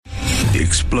The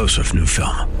explosive new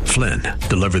film, Flynn,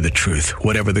 deliver the truth,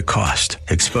 whatever the cost,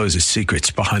 exposes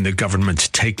secrets behind the government's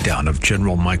takedown of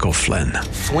General Michael Flynn.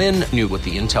 Flynn knew what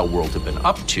the intel world had been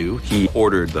up to. He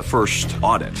ordered the first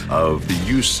audit of the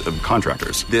use of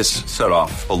contractors. This set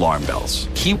off alarm bells.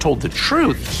 He told the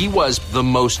truth. He was the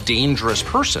most dangerous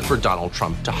person for Donald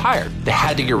Trump to hire. They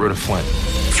had to get rid of Flynn.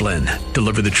 Flynn,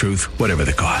 deliver the truth, whatever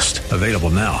the cost. Available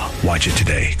now. Watch it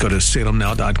today. Go to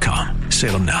salemnow.com.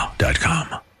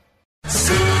 salemnow.com.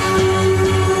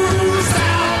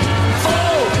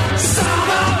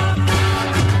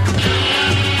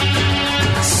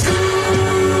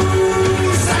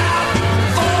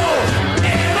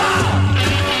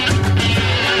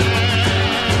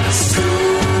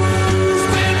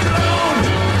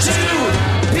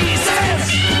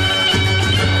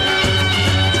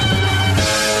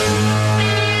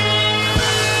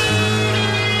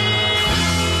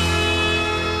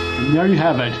 And there you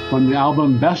have it from the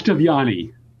album Best of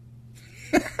Yanni.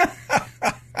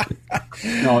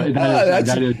 No,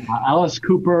 that is Alice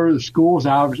Cooper, School's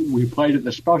Out. We played at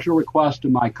the special request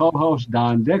of my co-host,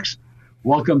 Don Dix.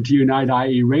 Welcome to Unite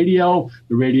IE Radio,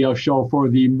 the radio show for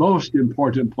the most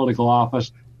important political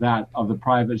office, that of the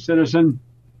private citizen.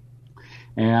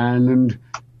 And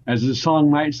as the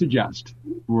song might suggest,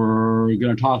 we're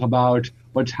going to talk about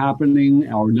what's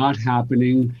happening or not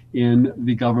happening in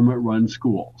the government-run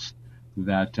schools.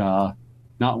 That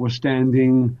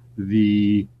notwithstanding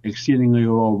the exceedingly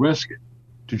low risk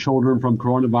to children from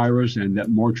coronavirus, and that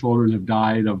more children have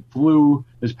died of flu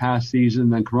this past season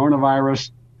than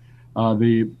coronavirus,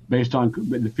 based on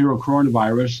the fear of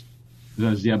coronavirus,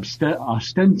 as the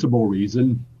ostensible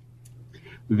reason,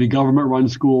 the government-run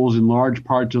schools in large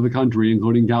parts of the country,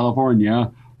 including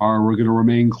California, are going to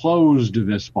remain closed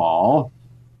this fall,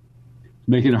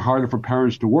 making it harder for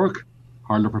parents to work,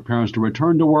 harder for parents to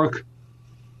return to work.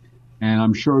 And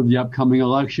I'm sure the upcoming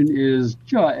election is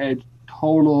just a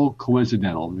total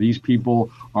coincidental. These people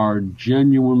are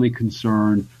genuinely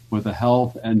concerned with the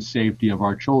health and safety of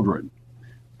our children,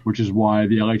 which is why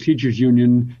the LA Teachers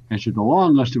Union has issued a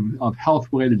long list of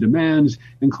health-related demands,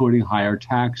 including higher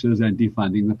taxes and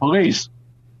defunding the police.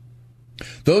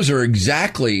 Those are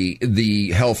exactly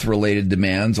the health-related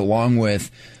demands, along with,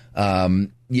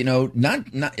 it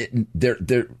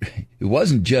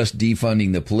wasn't just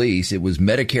defunding the police. It was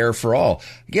Medicare for all.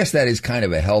 I guess that is kind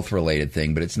of a health-related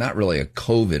thing, but it's not really a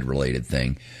COVID-related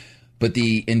thing. But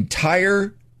the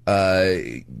entire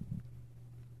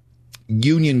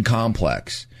union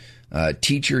complex,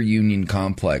 teacher union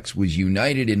complex, was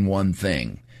united in one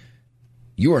thing.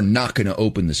 You are not going to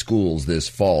open the schools this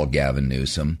fall, Gavin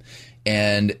Newsom.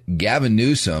 And Gavin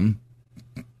Newsom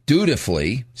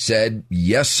dutifully said,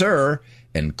 yes, sir,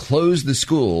 and closed the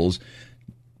schools,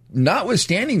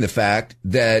 notwithstanding the fact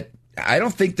that I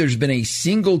don't think there's been a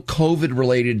single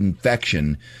COVID-related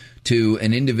infection to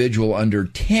an individual under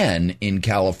 10 in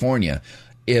California.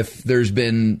 If there's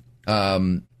been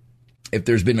a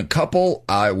couple,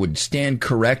 I would stand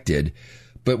corrected.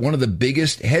 But one of the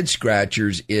biggest head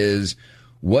scratchers is,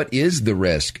 what is the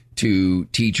risk to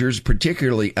teachers,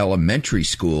 particularly elementary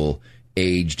school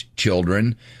aged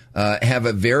children, have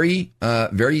a very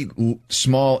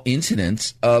small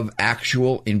incidence of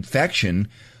actual infection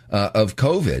of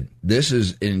COVID. This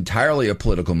is entirely a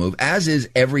political move, as is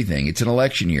everything. It's an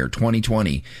election year,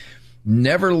 2020.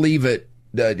 Never leave it.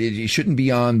 It shouldn't be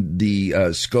on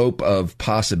the scope of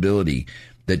possibility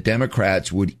that Democrats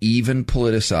would even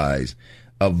politicize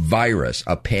a virus,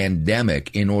 a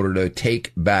pandemic, in order to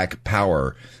take back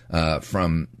power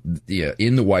in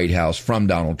the White House from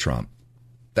Donald Trump.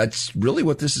 That's really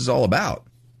what this is all about.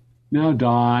 Now,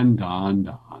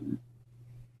 Don,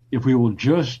 if we will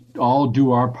just all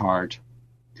do our part,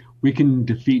 we can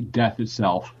defeat death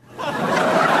itself.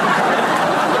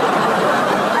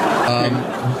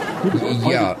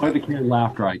 Yeah. Play the canned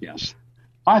laughter, I guess.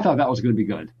 I thought that was going to be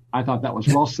good. I thought that was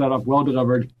well set up, well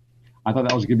delivered. I thought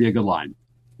that was going to be a good line.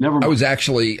 Never mind. I was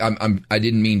actually, I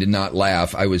didn't mean to not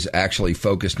laugh. I was actually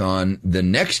focused on the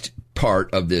next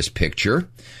part of this picture,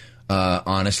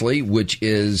 honestly, which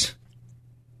is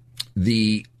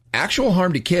the actual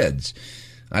harm to kids.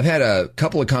 I've had a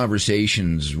couple of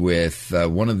conversations with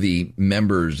one of the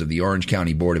members of the Orange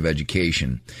County Board of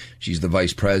Education. She's the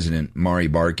vice president, Mari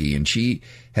Barkey, and she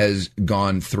has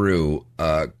gone through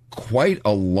quite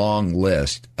a long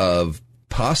list of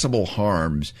possible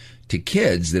harms to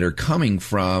kids that are coming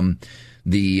from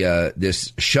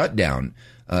this shutdown.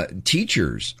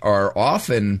 Teachers are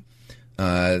often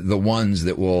the ones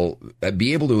that will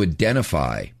be able to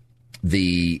identify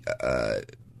the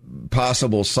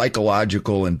possible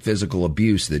psychological and physical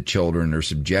abuse that children are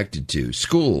subjected to.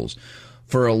 Schools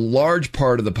for a large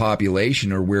part of the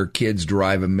population are where kids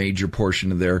derive a major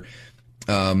portion of their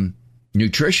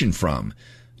nutrition from.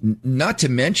 Not to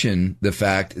mention the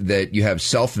fact that you have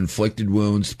self-inflicted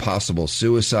wounds, possible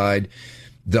suicide.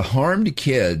 The harm to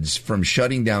kids from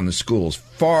shutting down the schools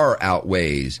far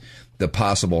outweighs the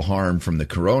possible harm from the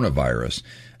coronavirus.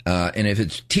 And if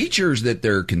it's teachers that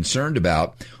they're concerned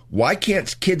about, why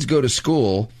can't kids go to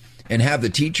school and have the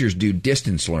teachers do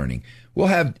distance learning? We'll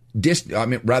have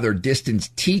distance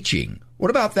teaching. What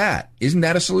about that? Isn't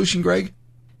that a solution, Greg?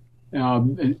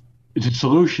 It's a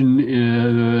solution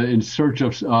in search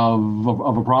of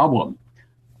a problem.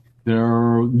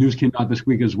 There news came out this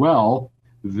week as well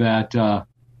that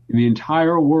in the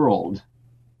entire world,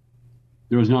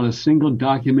 there was not a single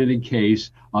documented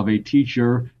case of a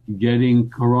teacher getting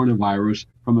coronavirus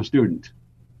from a student.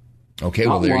 Okay,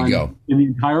 well, there you go. In the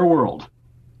entire world.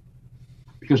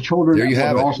 Because children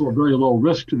are also a very low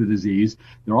risk to the disease.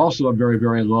 They're also a very,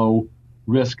 very low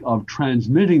risk of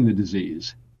transmitting the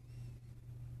disease.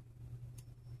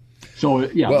 So,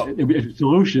 yeah, it's a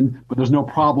solution, but there's no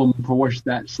problem for which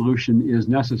that solution is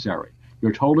necessary.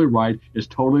 You're totally right. It's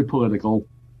totally political.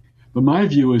 But my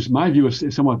view is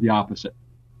somewhat the opposite.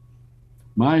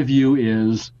 My view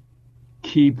is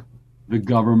keep the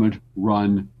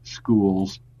government-run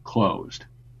schools closed.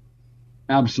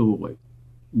 Absolutely.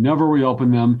 Never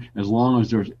reopen them as long as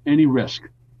there's any risk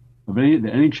of that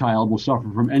any child will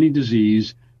suffer from any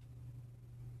disease.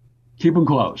 Keep them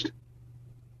closed.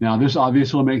 Now, this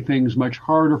obviously will make things much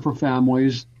harder for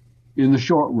families in the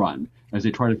short run as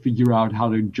they try to figure out how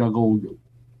to juggle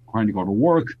trying to go to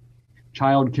work,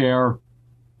 childcare,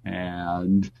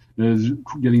 and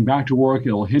getting back to work.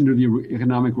 It'll hinder the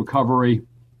economic recovery.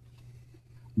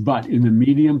 But in the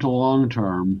medium to long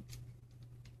term,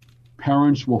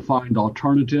 parents will find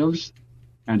alternatives,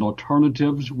 and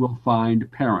alternatives will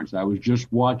find parents. I was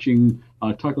just watching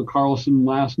Tucker Carlson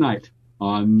last night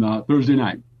on Thursday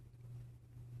night.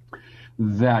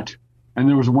 And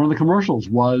there was one of the commercials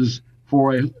was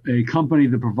for a company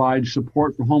that provides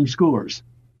support for homeschoolers.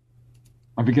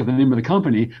 I forget the name of the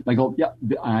company. I go, yeah,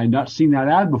 I had not seen that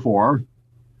ad before,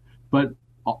 but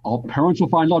all parents will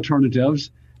find alternatives,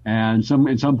 and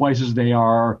in some places they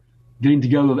are getting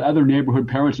together with other neighborhood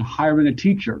parents and hiring a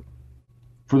teacher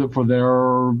for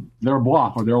their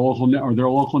block or their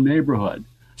local neighborhood.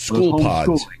 School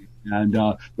pods. And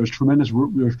there are tremendous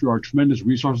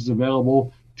resources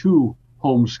available to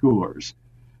homeschoolers.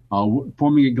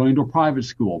 Going to a private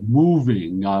school,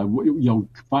 moving,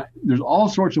 there's all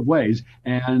sorts of ways.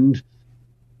 And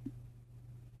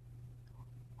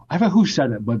I forget who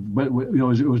said it, but it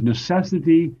was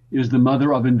necessity is the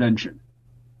mother of invention.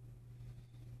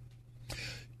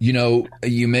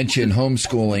 You mentioned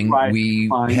homeschooling.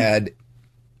 Right,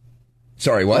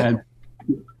 Sorry, what?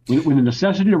 When the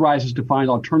necessity arises to find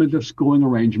alternative schooling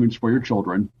arrangements for your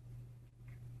children,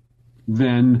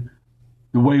 then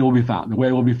the way will be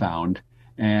found.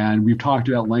 And we've talked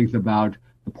at length about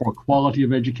the poor quality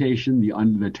of education,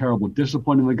 the terrible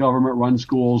discipline in the government-run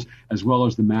schools, as well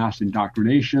as the mass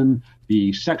indoctrination,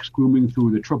 the sex grooming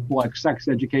through the XXX sex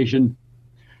education.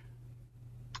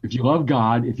 If you love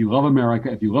God, if you love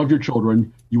America, if you love your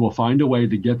children, you will find a way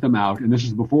to get them out. And this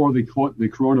is before the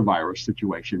coronavirus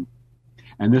situation.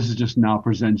 And this is just now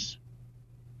presents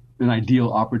an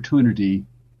ideal opportunity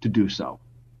to do so.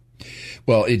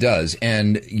 Well, it does.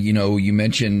 And, you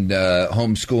mentioned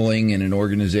homeschooling and an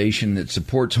organization that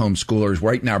supports homeschoolers.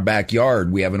 Right in our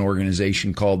backyard, we have an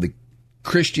organization called the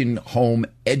Christian Home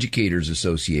Educators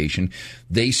Association.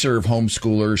 They serve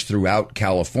homeschoolers throughout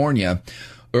California.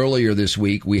 Earlier this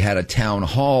week, we had a town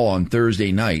hall on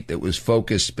Thursday night that was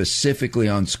focused specifically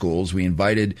on schools. We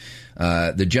invited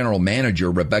the general manager,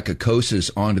 Rebecca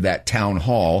Kosas, onto that town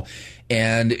hall,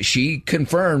 and she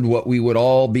confirmed what we would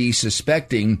all be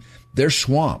suspecting. They're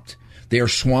swamped. They are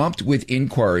swamped with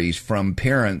inquiries from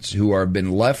parents who have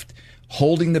been left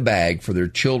holding the bag for their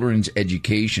children's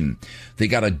education. They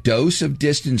got a dose of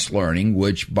distance learning,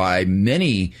 which by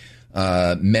many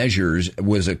measures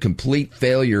was a complete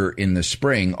failure in the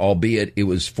spring, albeit it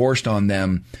was forced on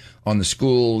them, on the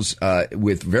schools,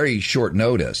 with very short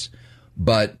notice.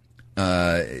 But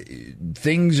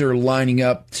things are lining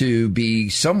up to be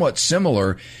somewhat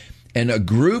similar. And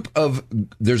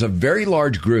there's a very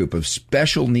large group of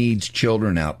special needs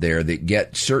children out there that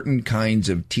get certain kinds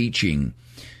of teaching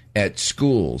at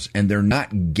schools, and they're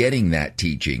not getting that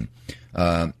teaching.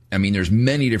 There's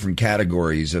many different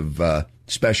categories of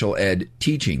special ed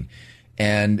teaching.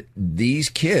 And these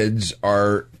kids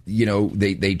are,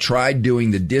 they tried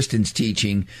doing the distance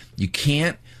teaching.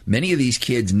 Many of these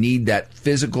kids need that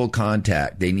physical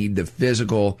contact. They need the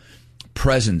physical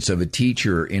presence of a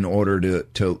teacher in order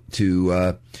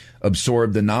to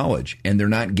absorb the knowledge, and they're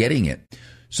not getting it.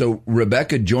 So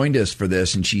Rebecca joined us for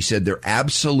this, and she said they're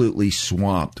absolutely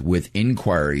swamped with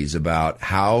inquiries about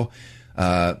how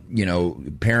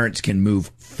parents can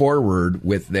move forward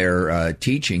with their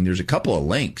teaching. There's a couple of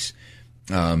links.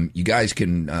 You guys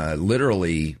can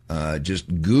literally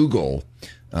just Google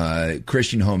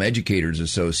Christian Home Educators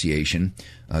Association.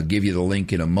 I'll give you the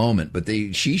link in a moment. But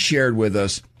she shared with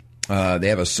us, they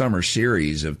have a summer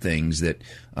series of things that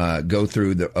go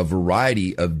through a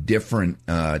variety of different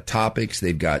topics.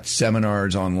 They've got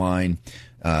seminars online,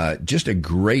 just a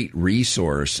great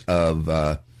resource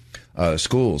of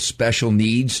schools, special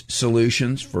needs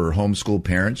solutions for homeschool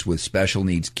parents with special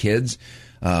needs kids.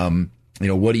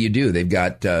 What do you do? They've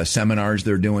got seminars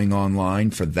they're doing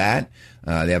online for that.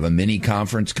 They have a mini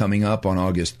conference coming up on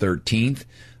August 13th,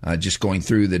 just going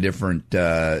through the different,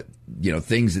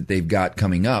 things that they've got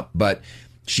coming up. But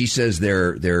she says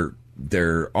their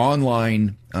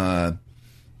online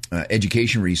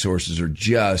education resources are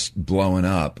just blowing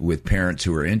up with parents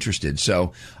who are interested.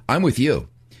 So I'm with you.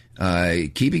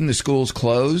 Keeping the schools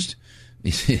closed,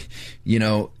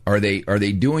 are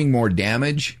they doing more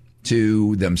damage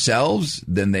to themselves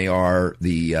than they are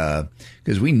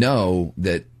because we know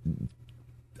that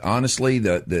honestly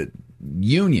the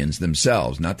unions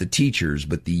themselves, not the teachers,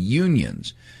 but the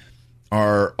unions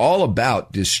are all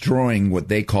about destroying what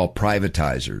they call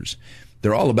privatizers.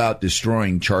 They're all about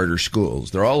destroying charter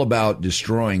schools. They're all about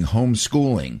destroying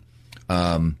homeschooling.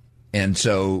 And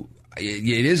so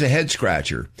it is a head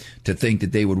scratcher to think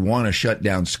that they would want to shut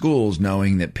down schools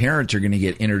knowing that parents are going to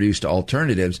get introduced to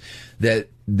alternatives that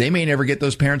they may never get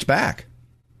those parents back.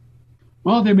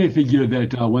 Well, they may figure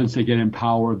that once they get in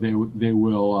power, they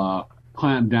will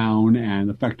clamp down and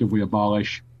effectively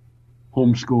abolish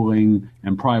homeschooling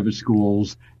and private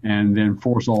schools, and then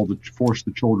force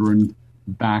the children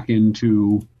back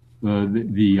into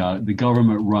the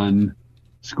government-run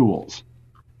schools.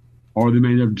 Or they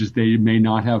may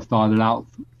not have thought it out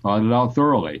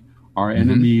thoroughly. Our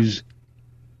enemies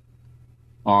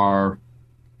are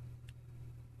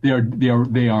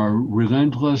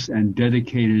relentless and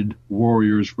dedicated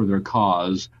warriors for their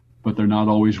cause, but they're not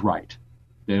always right.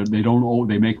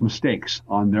 They make mistakes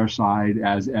on their side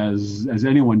as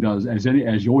anyone does, as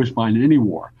you always find in any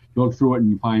war. You look through it and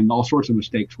you find all sorts of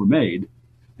mistakes were made.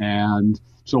 And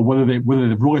so whether they've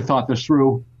really thought this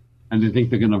through and they think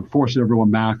they're going to force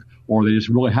everyone back, or they just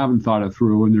really haven't thought it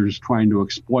through and they're just trying to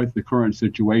exploit the current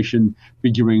situation,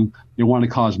 figuring they want to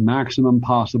cause maximum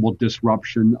possible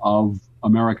disruption of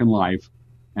American life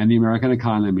and the American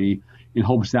economy in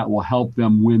hopes that will help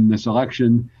them win this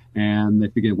election. And they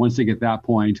figure once they get that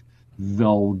point,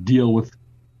 they'll deal with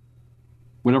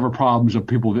whatever problems of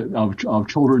of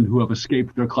children who have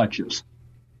escaped their clutches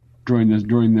during this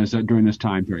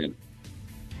time period.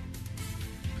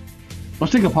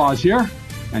 Let's take a pause here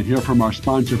and hear from our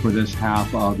sponsor for this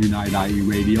half of United IE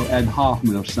Radio, Ed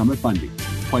Hoffman of Summit Funding,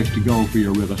 place to go for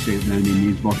your real estate lending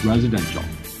needs, both residential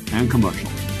and commercial.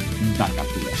 Back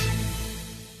after this.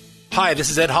 Hi, this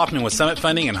is Ed Hoffman with Summit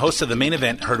Funding and host of The Main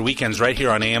Event, heard weekends right here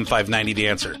on AM 590 The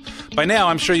Answer. By now,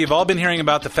 I'm sure you've all been hearing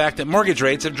about the fact that mortgage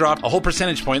rates have dropped a whole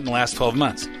percentage point in the last 12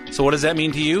 months. So what does that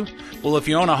mean to you? Well, if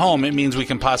you own a home, it means we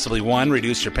can possibly 1,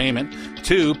 reduce your payment,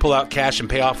 2, pull out cash and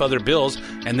pay off other bills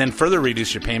and then further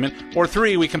reduce your payment, or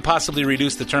 3, we can possibly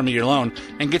reduce the term of your loan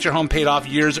and get your home paid off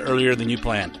years earlier than you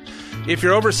planned. If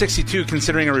you're over 62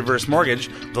 considering a reverse mortgage,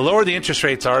 the lower the interest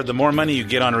rates are, the more money you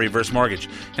get on a reverse mortgage.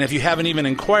 And if you haven't even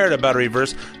inquired about a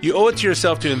reverse, you owe it to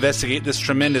yourself to investigate this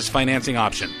tremendous financing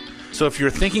option. So if you're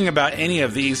thinking about any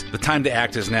of these, the time to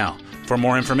act is now. For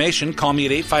more information, call me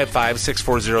at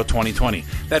 855-640-2020.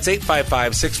 That's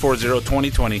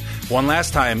 855-640-2020. One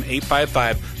last time,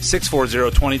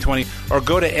 855-640-2020. Or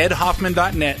go to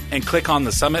edhoffman.net and click on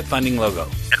the Summit Funding logo.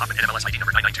 Ed Hoffman, NMLS ID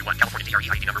number 9921, California DRE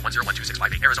ID number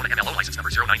 1012658, Arizona MLO license number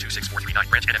 0926439,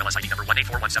 branch NMLS ID number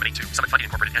 1841782, Summit Funding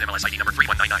Incorporated NMLS ID number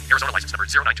 3199, Arizona license number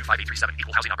 0925837,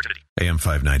 equal housing opportunity. AM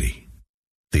 590,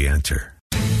 The Answer.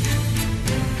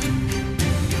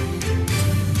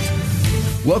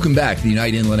 Welcome back to the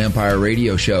United Inland Empire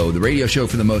Radio Show, the radio show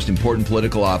for the most important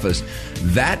political office,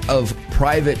 that of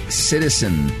private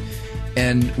citizen.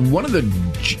 And one of the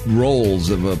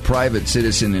roles of a private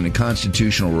citizen in a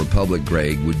constitutional republic,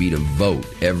 Greg, would be to vote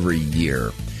every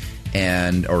year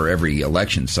or every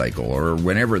election cycle or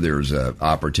whenever there's an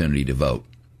opportunity to vote.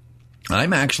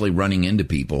 I'm actually running into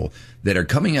people that are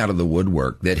coming out of the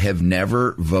woodwork that have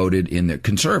never voted in their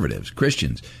conservatives,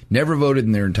 Christians, never voted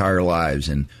in their entire lives.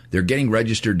 And they're getting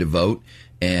registered to vote,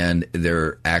 and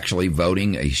they're actually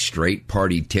voting a straight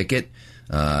party ticket.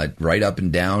 right up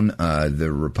and down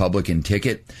the Republican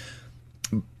ticket.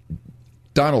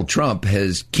 Donald Trump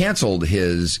has canceled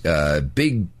his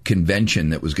big convention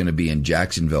that was going to be in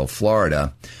Jacksonville,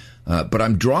 Florida. But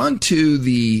I'm drawn to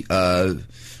the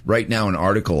right now an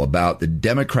article about the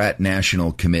Democrat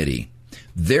National Committee.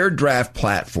 Their draft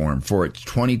platform for its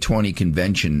 2020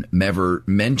 convention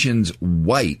mentions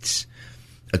whites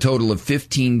a total of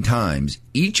 15 times,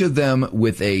 each of them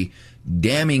with a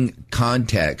damning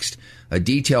context. A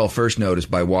detailed first notice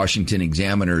by Washington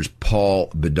Examiner's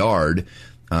Paul Bedard,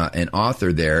 an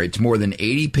author there. It's more than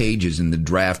 80 pages in the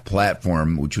draft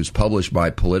platform, which was published by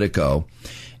Politico.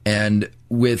 And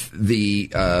with the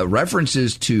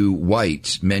references to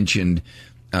whites mentioned,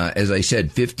 as I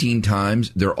said, 15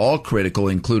 times, they're all critical,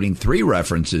 including 3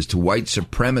 references to white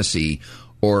supremacy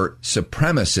or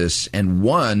supremacists and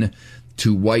 1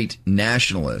 to white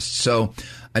nationalists. So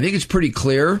I think it's pretty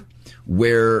clear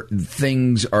where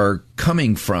things are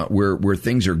coming from, where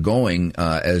things are going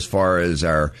as far as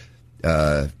our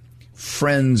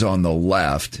friends on the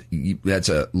left. That's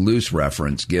a loose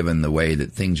reference given the way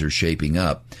that things are shaping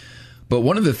up. But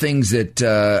one of the things that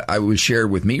I was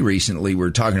shared with me recently, we're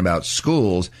talking about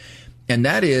schools, and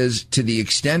that is to the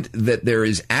extent that there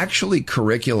is actually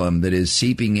curriculum that is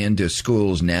seeping into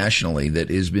schools nationally that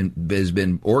has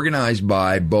been organized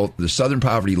by both the Southern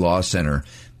Poverty Law Center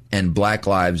and Black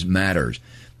Lives Matter,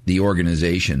 the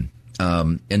organization.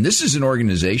 And this is an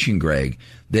organization, Greg,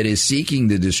 that is seeking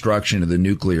the destruction of the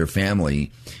nuclear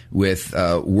family with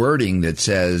wording that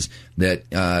says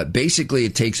that basically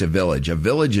it takes a village. A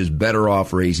village is better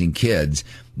off raising kids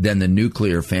than the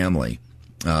nuclear family.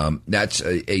 That's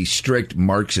a strict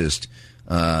Marxist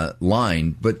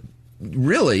line. But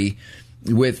really,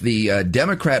 with the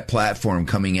Democrat platform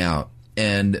coming out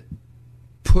and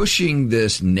pushing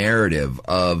this narrative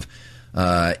of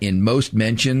in most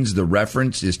mentions, the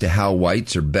reference is to how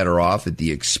whites are better off at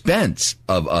the expense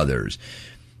of others.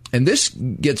 And this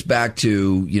gets back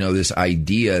to, this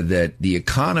idea that the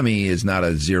economy is not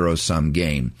a zero-sum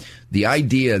game. The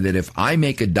idea that if I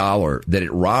make $1, that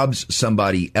it robs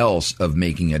somebody else of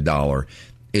making $1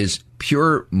 is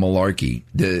pure malarkey.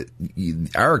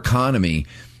 Our economy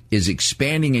is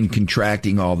expanding and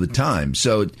contracting all the time.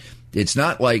 So it's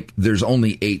not like there's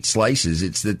only 8 slices.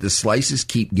 It's that the slices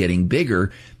keep getting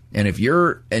bigger. And if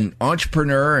you're an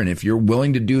entrepreneur and if you're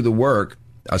willing to do the work,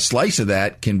 a slice of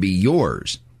that can be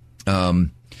yours.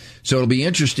 So it'll be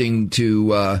interesting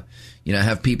to,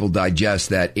 have people digest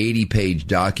that 80-page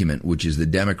document, which is the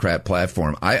Democrat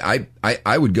platform. I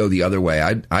would go the other way.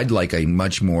 I'd like a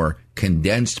much more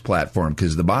condensed platform,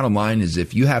 because the bottom line is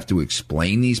if you have to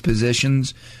explain these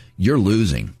positions, you're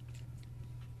losing.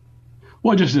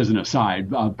 Well, just as an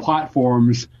aside,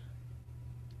 platforms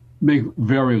make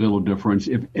very little difference,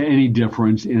 if any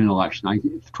difference, in an election. I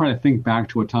try to think back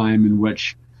to a time in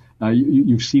which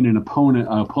you've seen an opponent,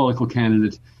 a political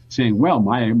candidate, saying, well,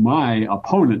 my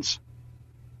opponent's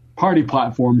party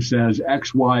platform says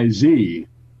X, Y, Z.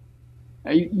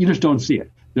 You just don't see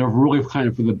it. They're really kind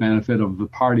of for the benefit of the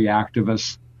party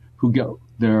activists who get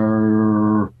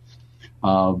their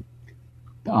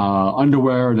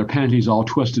underwear, their panties all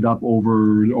twisted up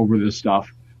over this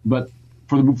stuff. But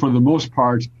for the most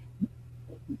part,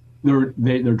 they're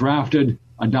drafted,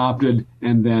 adopted,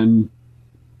 and then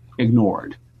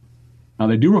ignored. Now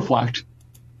they do reflect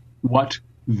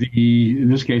in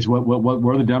this case,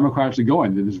 where the Democrats are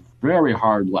going. It is very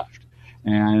hard left,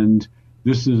 and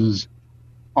this is,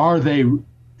 are they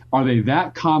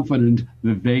that confident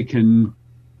that they can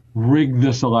rig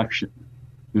this election?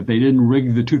 That they didn't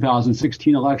rig the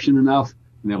 2016 election enough,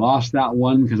 and they lost that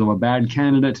one because of a bad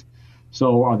candidate.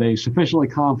 So are they sufficiently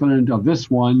confident of this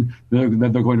one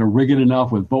that they're going to rig it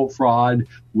enough with vote fraud,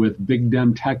 with big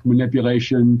dem tech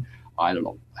manipulation, I don't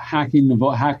know, hacking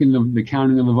the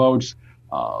counting of the votes,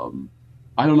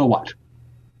 I don't know what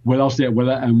else what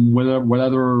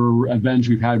other events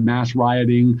we've had, mass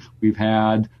rioting, we've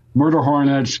had murder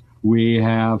hornets, we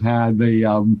have had the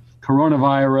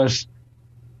coronavirus.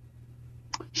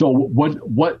 So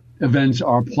what events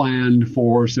are planned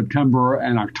for September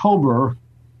and October?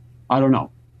 I don't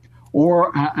know.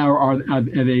 Or are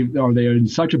they in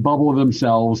such a bubble of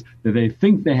themselves that they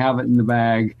think they have it in the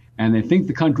bag and they think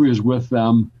the country is with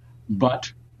them,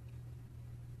 but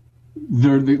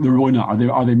they're really not.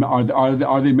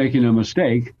 Are they making a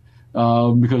mistake?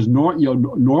 Because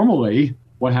normally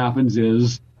what happens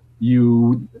is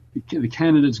the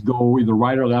candidates go either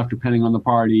right or left, depending on the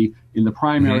party, in the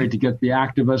primary to get the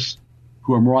activists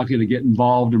who are more likely to get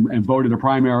involved and vote in a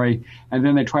primary, and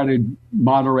then they try to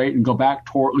moderate and go back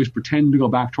toward, at least pretend to go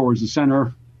back towards the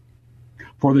center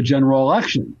for the general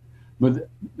election. But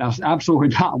that's absolutely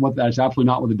not what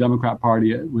the Democrat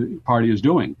Party is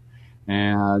doing.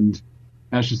 And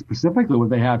that's just specifically what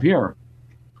they have here.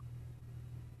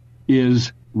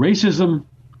 Is racism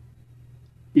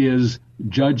is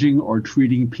judging or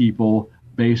treating people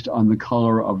based on the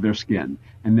color of their skin.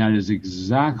 And that is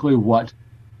exactly what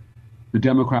the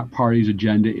Democrat Party's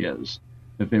agenda is,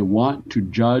 that they want to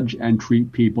judge and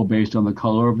treat people based on the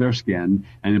color of their skin,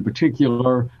 and in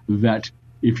particular, that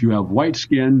if you have white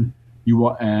skin,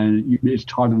 it's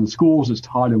taught in the schools, it's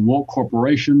taught in woke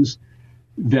corporations,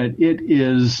 that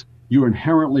you're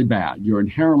inherently bad, you're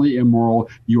inherently immoral,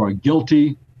 you are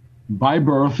guilty by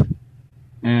birth,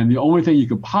 and the only thing you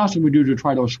could possibly do to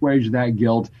try to assuage that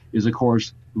guilt is, of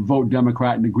course, vote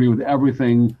Democrat and agree with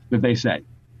everything that they say.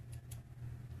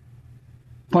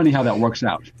 Funny how that works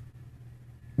out.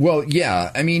 Well,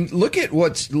 yeah. I mean, look at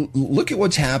what's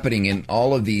happening in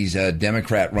all of these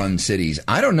Democrat-run cities.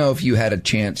 I don't know if you had a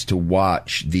chance to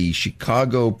watch the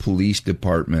Chicago Police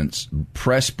Department's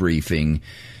press briefing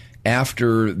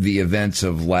after the events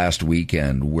of last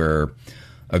weekend, where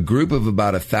a group of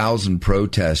about 1,000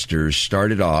 protesters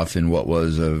started off in what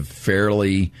was a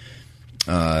fairly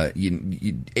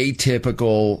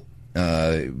atypical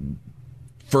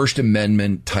First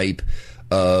Amendment type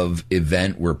of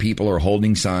event where people are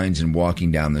holding signs and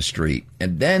walking down the street.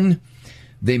 And then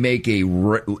they make a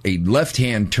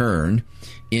left-hand turn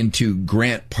into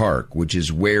Grant Park, which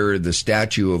is where the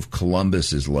statue of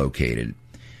Columbus is located.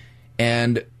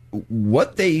 And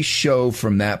what they show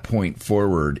from that point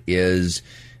forward is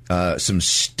some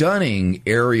stunning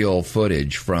aerial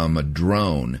footage from a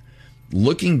drone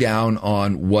looking down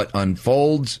on what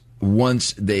unfolds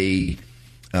once they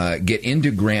get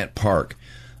into Grant Park.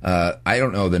 I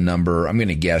don't know the number. I'm going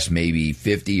to guess maybe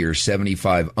 50 or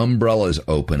 75 umbrellas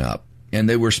open up. And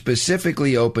they were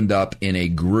specifically opened up in a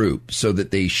group so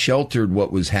that they sheltered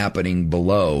what was happening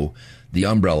below the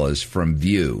umbrellas from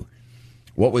view.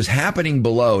 What was happening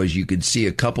below, as you could see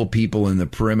a couple people in the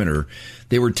perimeter,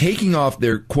 they were taking off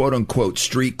their quote-unquote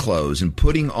street clothes and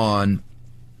putting on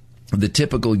the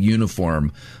typical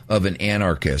uniform of an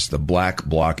anarchist, the black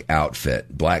bloc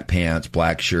outfit, black pants,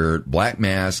 black shirt, black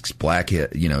masks, black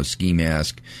ski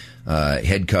mask,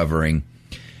 head covering.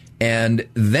 And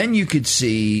then you could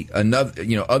see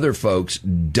other folks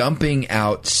dumping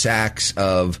out sacks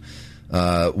of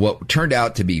what turned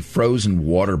out to be frozen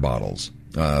water bottles.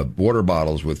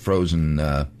 With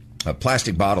frozen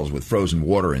plastic bottles with frozen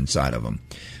water inside of them,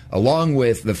 along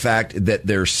with the fact that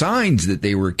their signs that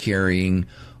they were carrying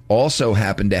also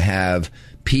happened to have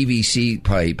PVC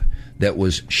pipe that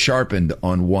was sharpened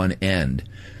on one end.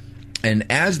 And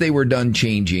as they were done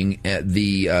changing,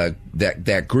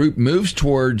 that group moves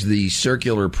towards the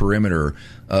circular perimeter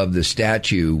of the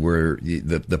statue, where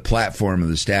the platform of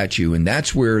the statue, and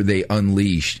that's where they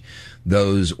unleashed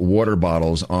those water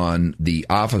bottles on the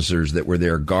officers that were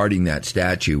there guarding that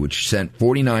statue, which sent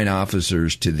 49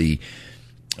 officers to the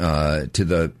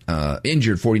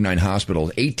injured 49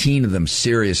 hospitals, 18 of them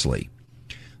seriously,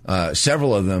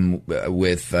 several of them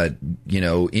with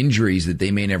injuries that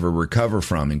they may never recover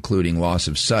from, including loss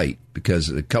of sight, because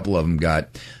a couple of them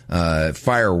got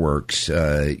fireworks,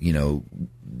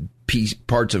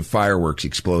 parts of fireworks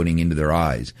exploding into their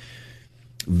eyes.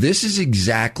 This is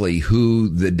exactly who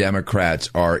the Democrats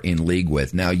are in league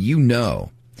with. Now,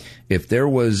 if there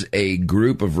was a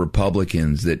group of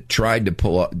Republicans that tried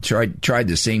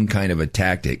the same kind of a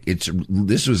tactic,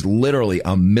 this was literally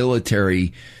a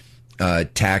military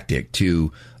tactic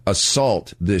to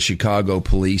assault the Chicago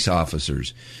police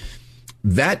officers.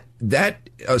 That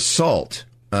assault,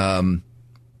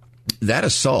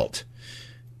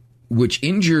 which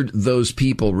injured those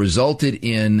people, resulted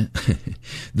in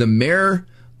the mayor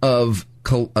of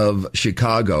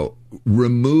Chicago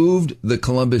removed the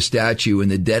Columbus statue in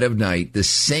the dead of night, the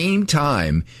same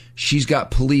time she's got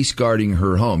police guarding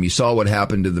her home. You saw what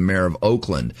happened to the mayor of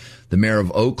Oakland. The mayor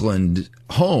of Oakland's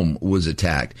home was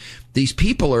attacked. These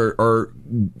people are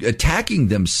attacking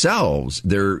themselves.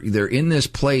 They're in this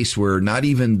place where not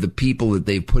even the people that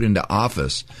they've put into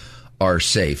office are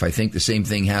safe. I think the same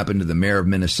thing happened to the mayor of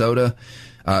Minneapolis,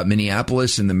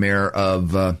 and the mayor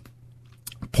of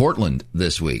Portland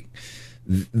this week.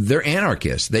 They're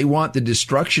anarchists. They want the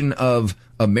destruction of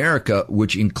America,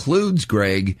 which includes,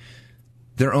 Greg,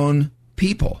 their own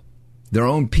people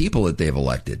that they've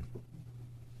elected.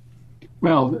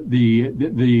 Well,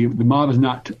 the mob is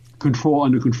not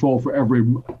under control for every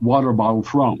water bottle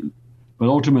thrown, but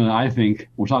ultimately, I think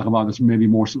we'll talk about this maybe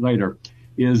more later.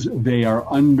 Is they are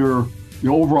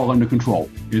overall under control.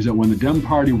 Is that when the Dem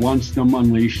Party wants them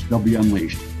unleashed, they'll be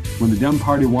unleashed. When the Dem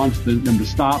Party wants them to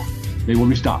stop, they will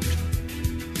be stopped.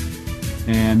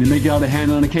 And they may get out of hand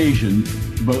on occasion,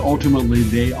 but ultimately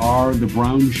they are the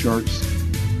brown shirts,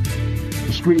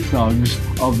 the street thugs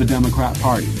of the Democrat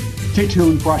Party. Stay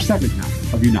tuned for our second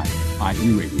half of Unite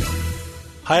IE Radio.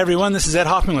 Hi, everyone. This is Ed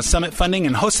Hoffman with Summit Funding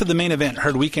and host of The Main Event,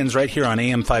 heard weekends right here on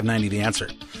AM 590 The Answer.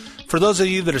 For those of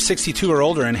you that are 62 or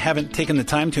older and haven't taken the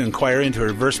time to inquire into a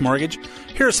reverse mortgage,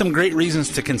 here are some great reasons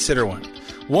to consider one.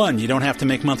 1, you don't have to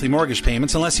make monthly mortgage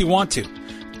payments unless you want to.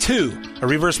 2, a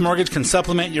reverse mortgage can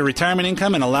supplement your retirement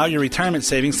income and allow your retirement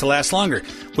savings to last longer,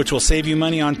 which will save you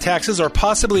money on taxes or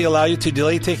possibly allow you to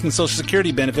delay taking Social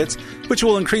Security benefits, which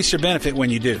will increase your benefit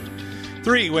when you do.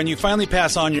 3, when you finally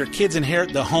pass on, your kids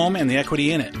inherit the home and the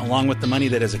equity in it, along with the money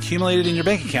that has accumulated in your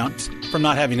bank accounts from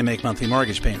not having to make monthly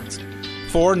mortgage payments.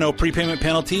 4, no prepayment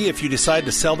penalty if you decide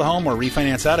to sell the home or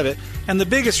refinance out of it. And the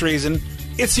biggest reason,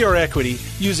 it's your equity.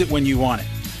 Use it when you want it.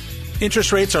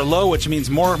 Interest rates are low, which means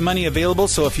more money available,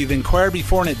 so if you've inquired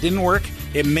before and it didn't work,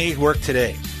 it may work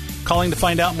today. Calling to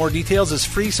find out more details is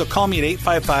free, so call me at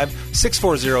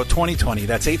 855-640-2020.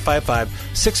 That's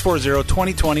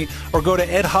 855-640-2020, or go to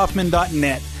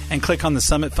edhoffman.net and click on the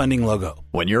Summit Funding logo.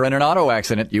 When you're in an auto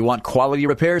accident, you want quality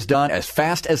repairs done as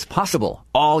fast as possible.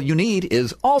 All you need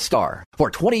is All-Star.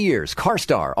 For 20 years,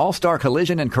 CarStar, All-Star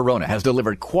Collision, and Corona has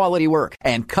delivered quality work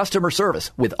and customer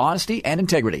service with honesty and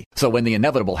integrity. So when the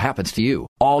inevitable happens to you,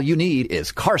 all you need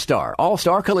is CarStar,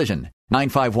 All-Star Collision.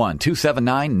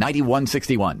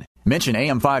 951-279-9161. Mention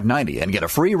AM 590 and get a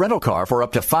free rental car for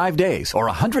up to 5 days or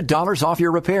 $100 off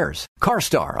your repairs.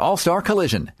 CarStar All-Star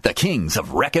Collision, the kings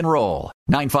of wreck and roll.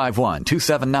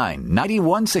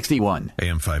 951-279-9161.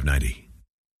 AM 590,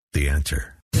 The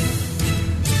Answer.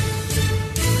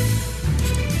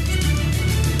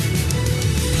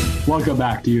 Welcome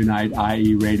back to Unite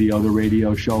IE Radio, the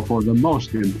radio show for the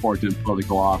most important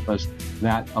political office,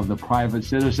 that of the private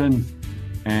citizen.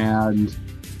 And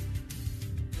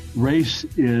race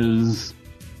is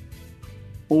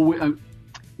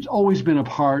it's always been a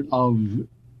part of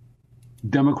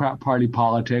Democrat Party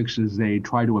politics as they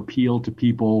try to appeal to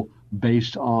people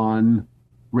based on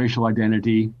racial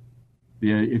identity.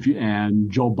 And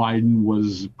Joe Biden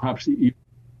was perhaps,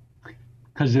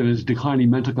 because of his declining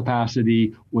mental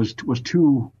capacity, was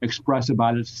too express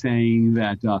about it, saying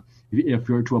that if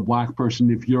you're to a black person,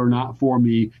 if you're not for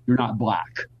me, you're not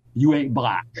black. You ain't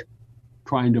black.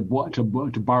 Trying to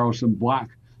borrow some black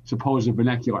supposed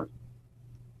vernacular.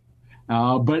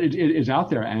 But it is out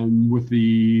there, and with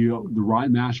the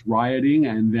mass rioting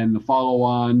and then the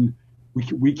follow-on,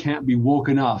 we can't be woke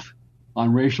enough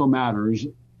on racial matters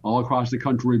all across the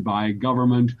country by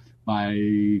government,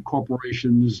 by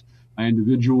corporations, by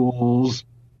individuals,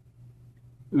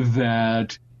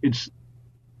 that it's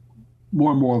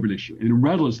more and more of an issue. And in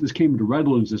Redlands, this came to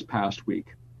Redlands this past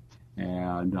week.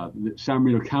 And San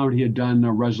Bernardino County had done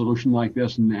a resolution like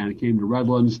this, and it came to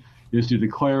Redlands, is to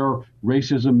declare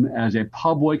racism as a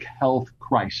public health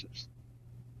crisis.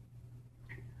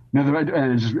 Now,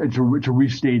 it's a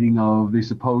restating of the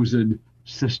supposed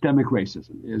systemic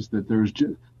racism, is that there's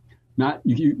just not,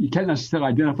 you can't necessarily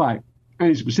identify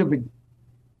any specific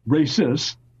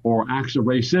racists or acts of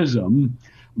racism,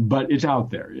 but it's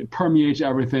out there. It permeates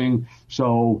everything.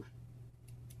 So,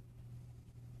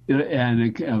 and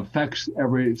it affects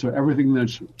everything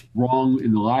that's wrong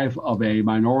in the life of a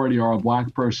minority or a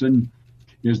black person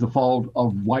is the fault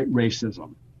of white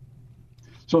racism.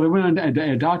 So they went on and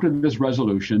adopted this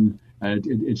resolution.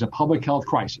 It's a public health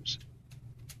crisis.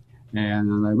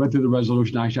 And I read through the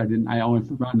resolution. Actually, I only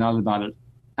found out about it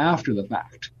after the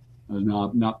fact,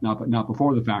 not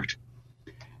before the fact.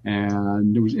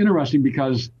 And it was interesting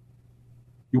because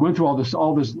you went through all this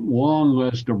long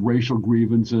list of racial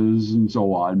grievances and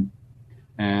so on,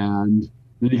 and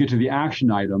then you get to the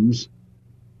action items,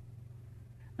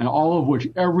 and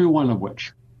every one of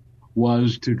which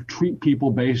was to treat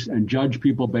people based and judge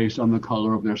people based on the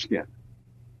color of their skin.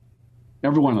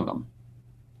 Every one of them.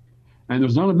 And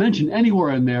there's not a mention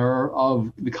anywhere in there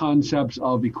of the concepts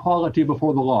of equality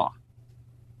before the law.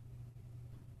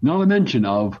 Not a mention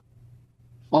of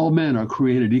all men are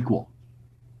created equal.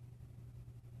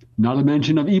 Not a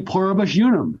mention of e pluribus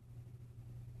unum,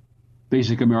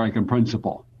 basic American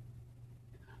principle.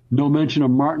 No mention of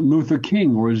Martin Luther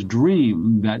King or his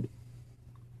dream that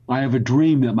I have a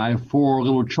dream that my 4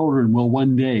 little children will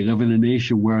one day live in a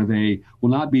nation where they will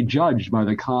not be judged by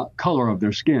the color of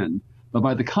their skin, but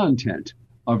by the content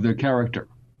of their character.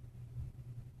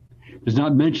 Does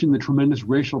not mention the tremendous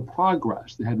racial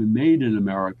progress that had been made in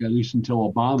America, at least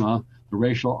until Obama, the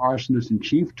racial arsonist in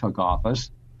chief, took office.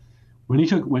 When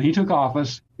he took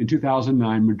office in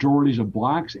 2009, majorities of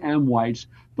blacks and whites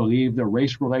believed that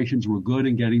race relations were good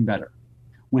and getting better.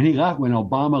 When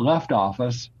Obama left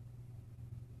office,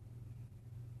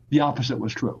 the opposite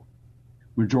was true.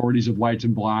 Majorities of whites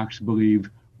and blacks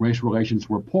believed race relations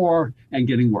were poor and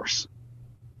getting worse.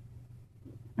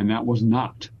 And that was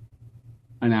not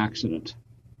an accident.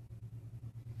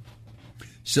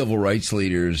 Civil rights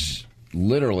leaders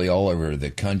literally all over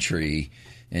the country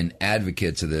and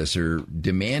advocates of this are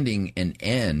demanding an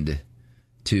end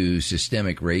to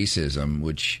systemic racism,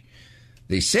 which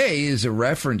they say is a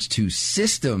reference to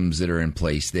systems that are in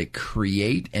place that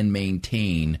create and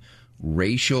maintain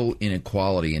racial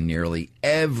inequality in nearly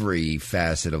every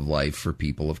facet of life for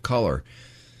people of color.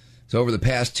 So over the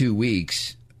past 2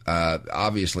 weeks,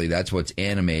 obviously that's what's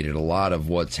animated a lot of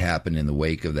what's happened in the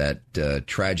wake of that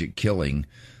tragic killing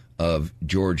of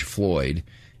George Floyd.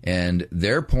 And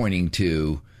they're pointing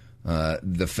to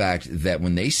the fact that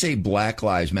when they say Black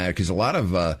Lives Matter, because a lot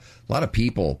of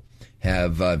people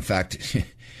have, in fact,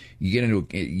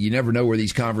 you never know where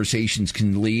these conversations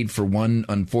can lead. For one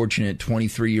unfortunate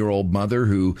 23-year-old mother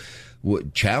who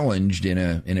challenged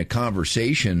in a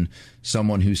conversation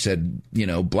someone who said,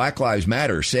 Black Lives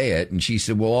Matter, say it. And she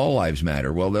said, well, all lives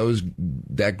matter. Well,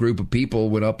 that group of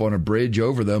people went up on a bridge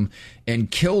over them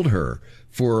and killed her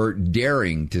for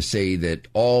daring to say that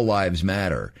all lives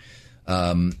matter.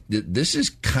 This is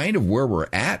kind of where we're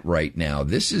at right now.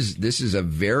 This is a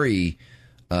very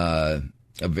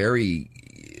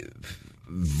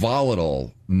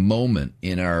volatile moment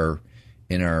in our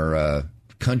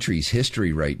country's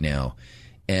history right now.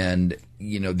 And,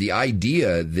 the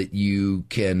idea that you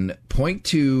can point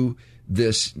to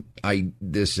this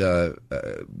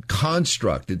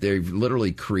construct that they've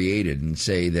literally created and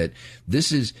say that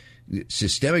this is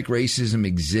systemic racism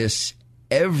exists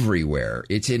everywhere.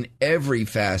 It's in every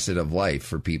facet of life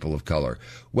for people of color.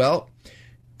 Well,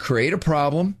 create a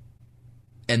problem,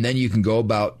 and then you can go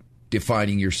about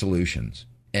defining your solutions.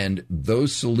 And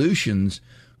those solutions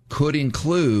could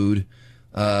include,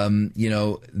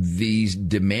 these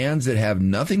demands that have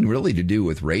nothing really to do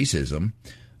with racism,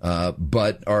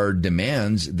 but are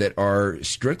demands that are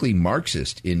strictly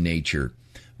Marxist in nature.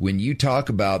 When you talk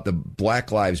about the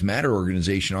Black Lives Matter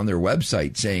organization on their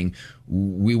website saying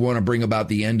we want to bring about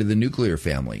the end of the nuclear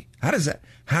family, how does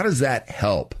that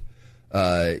help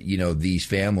these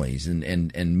families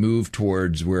and move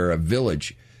towards where a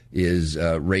village is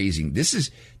raising? This is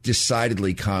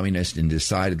decidedly communist and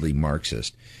decidedly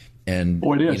Marxist. And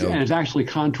it is, and it's actually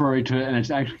contrary to,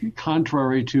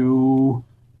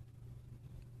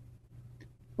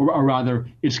 or rather,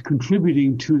 it's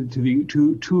contributing to the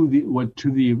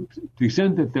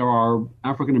extent that there are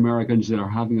African Americans that are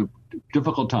having a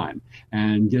difficult time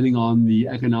and getting on the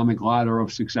economic ladder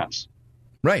of success.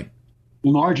 Right.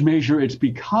 In large measure, it's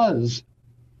because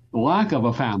the lack of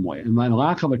a family and the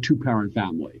lack of a two-parent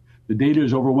family. The data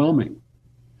is overwhelming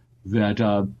that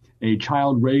a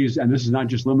child raised, and this is not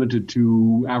just limited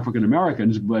to African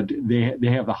Americans, but they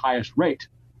have the highest rate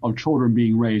of children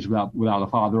being raised without a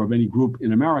father of any group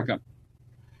in America.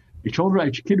 A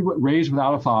kid raised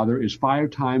without a father is 5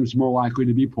 times more likely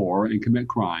to be poor and commit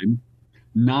crime,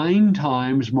 9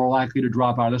 times more likely to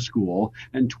drop out of school,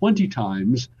 and 20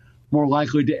 times more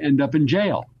likely to end up in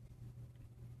jail.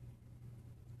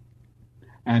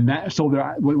 And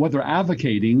what they're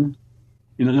advocating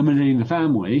in eliminating the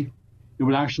family, it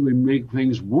would actually make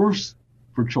things worse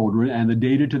for children, and the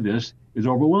data to this is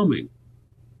overwhelming.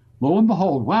 Lo and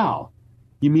behold, wow,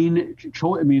 you mean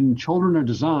children are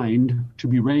designed to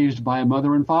be raised by a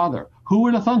mother and father. Who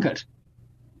would have thunk it?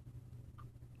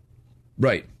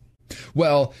 Right.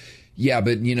 Well, yeah,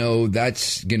 but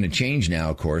that's going to change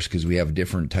now, of course, because we have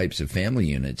different types of family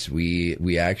units.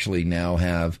 We actually now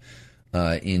have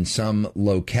in some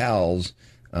locales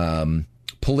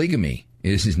polygamy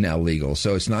is now legal.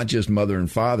 So it's not just mother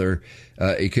and father.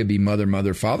 It could be mother,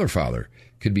 mother, father, father.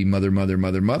 Could be mother, mother,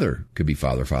 mother, mother. Could be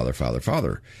father, father, father,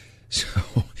 father. So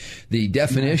the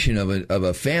definition of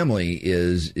a family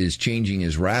is changing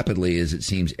as rapidly as it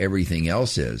seems everything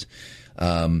else is.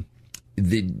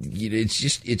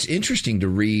 It's interesting to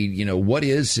read, what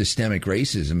is systemic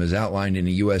racism as outlined in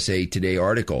a USA Today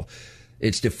article.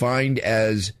 It's defined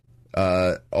as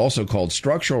also called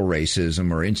structural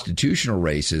racism or institutional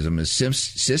racism as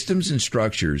systems and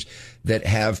structures that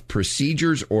have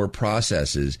procedures or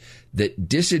processes that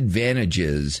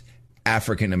disadvantages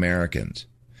African Americans.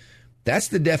 That's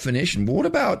the definition. But what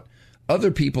about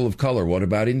other people of color? What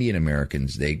about Indian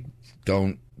Americans? They're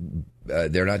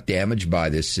not damaged by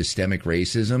this systemic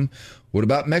racism. What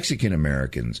about Mexican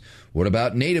Americans? What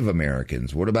about Native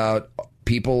Americans? What about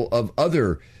people of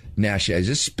other nationalities?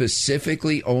 Is this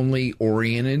specifically only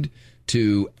oriented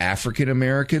to African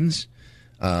Americans?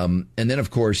 And then, of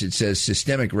course, it says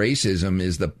systemic racism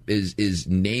is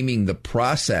naming the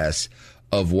process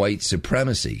of white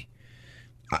supremacy.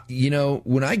 You know,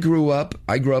 when I grew up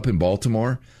in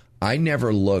Baltimore. I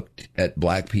never looked at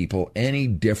black people any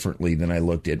differently than I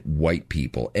looked at white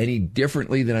people, any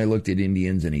differently than I looked at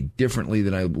Indians, any differently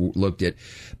than I looked at.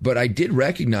 But I did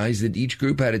recognize that each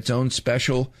group had its own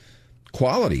special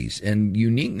qualities and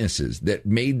uniquenesses that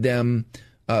made them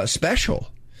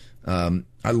special. I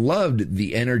loved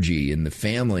the energy and the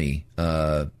family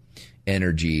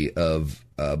energy of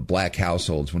black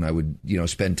households when I would,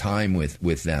 spend time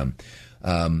with them.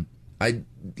 I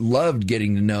loved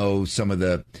getting to know some of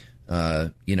the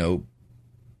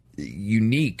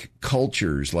unique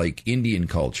cultures like Indian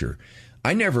culture.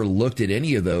 I never looked at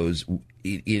any of those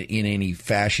in any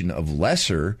fashion of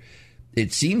lesser.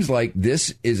 It seems like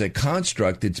this is a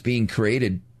construct that's being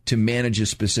created to manage a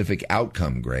specific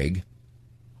outcome, Greg.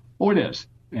 Oh, it is.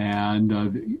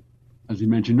 And as you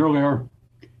mentioned earlier,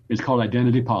 it's called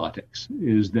identity politics,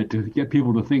 is that to get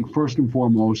people to think first and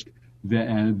foremost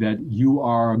that you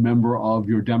are a member of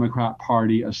your Democrat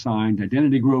Party assigned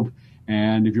identity group.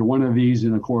 And if you're one of these,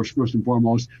 then of course, first and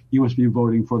foremost, you must be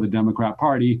voting for the Democrat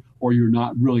Party, or you're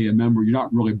not really a member, you're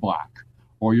not really black,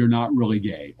 or you're not really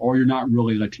gay, or you're not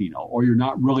really Latino, or you're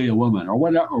not really a woman, or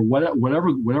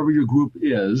whatever your group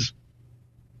is.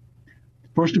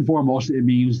 First and foremost, it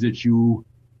means that you,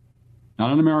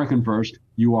 not an American first,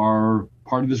 you are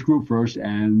part of this group first,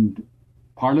 and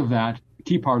part of that, the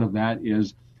key part of that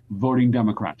is voting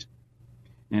Democrat.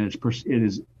 And it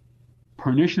is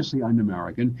perniciously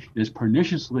un-American. It is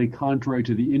perniciously contrary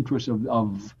to the interests of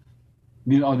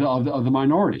the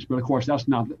minorities. But of course, that's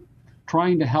not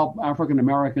trying to help African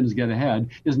Americans get ahead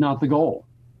is not the goal.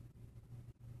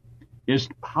 It's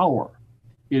power.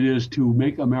 It is to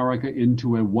make America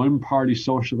into a one-party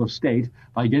socialist state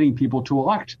by getting people to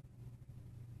elect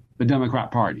the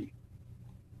Democrat Party.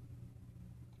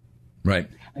 Right.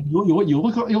 And you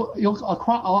look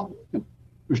across.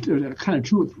 There's kind of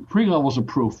three levels of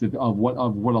proof of what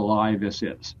a lie this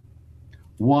is.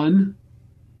 One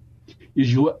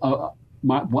is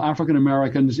African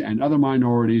Americans and other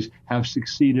minorities have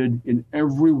succeeded in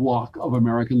every walk of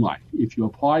American life. If you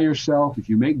apply yourself, if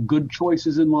you make good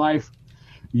choices in life,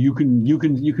 you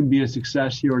can be a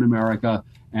success here in America,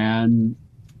 and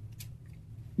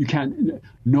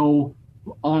no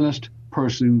honest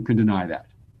person can deny that.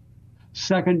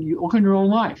 Second, you look in your own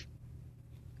life.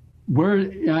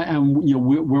 Maybe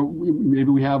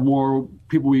we have more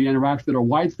people we interact with that are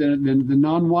white than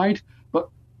non-white. But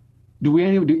do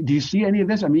you see any of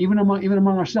this? I mean, even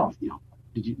among ourselves, we don't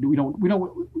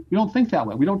think that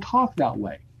way. We don't talk that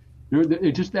way.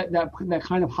 It's just that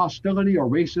kind of hostility or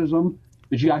racism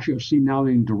that you actually have seen now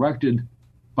being directed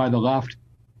by the left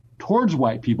towards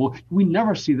white people. We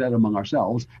never see that among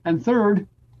ourselves. And third,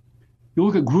 you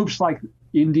look at groups like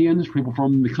Indians, people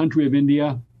from the country of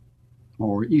India,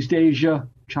 or East Asia,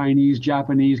 Chinese,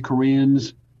 Japanese,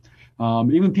 Koreans,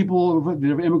 even people that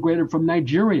have immigrated from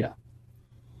Nigeria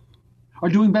are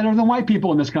doing better than white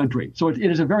people in this country. So it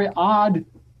is a very odd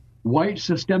white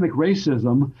systemic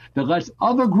racism that lets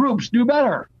other groups do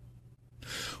better.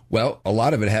 Well, a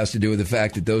lot of it has to do with the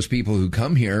fact that those people who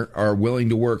come here are willing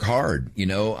to work hard.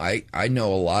 I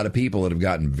know a lot of people that have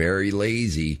gotten very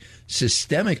lazy,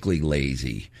 systemically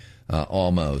lazy,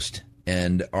 almost,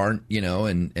 and aren't,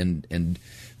 and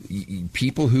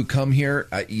people who come here,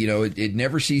 it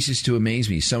never ceases to amaze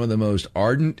me. Some of the most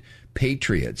ardent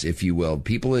patriots, if you will,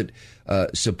 people that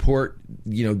support,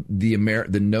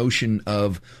 the notion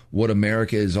of what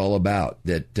America is all about,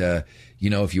 that,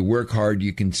 if you work hard,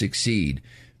 you can succeed.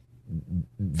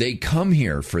 They come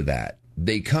here for that.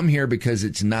 They come here because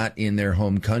it's not in their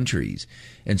home countries.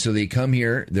 And so they come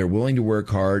here, they're willing to work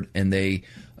hard, and they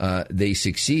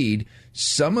succeed.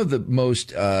 Some of the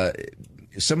most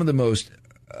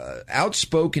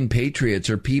outspoken patriots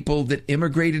are people that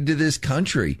immigrated to this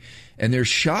country, and they're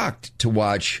shocked to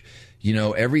watch,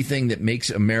 everything that makes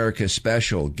America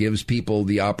special, gives people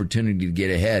the opportunity to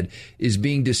get ahead, is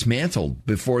being dismantled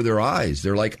before their eyes.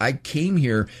 They're like, I came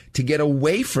here to get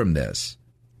away from this,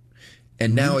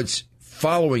 and now it's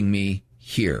following me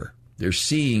here. They're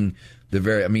seeing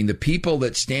the people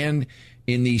that stand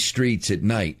in these streets at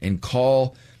night and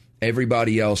call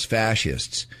everybody else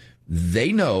fascists.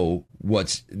 They know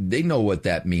what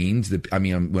that means.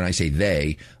 When I say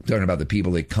they, I'm talking about the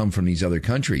people that come from these other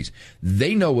countries.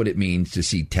 They know what it means to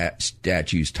see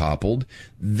statues toppled.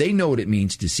 They know what it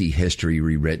means to see history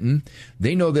rewritten.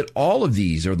 They know that all of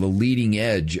these are the leading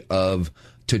edge of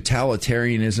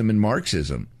totalitarianism and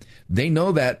Marxism. They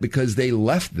know that because they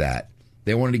left that.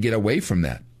 They wanted to get away from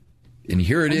that. And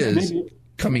here it is,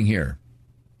 coming here.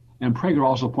 And Prager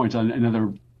also points out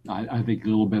another I think, a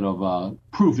little bit of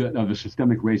proof of a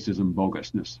systemic racism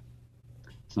bogusness.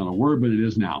 It's not a word, but it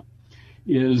is now.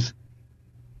 Is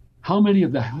how many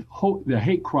of the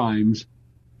hate crimes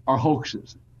are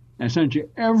hoaxes? And essentially,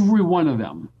 every one of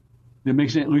them that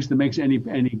makes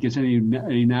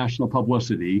any national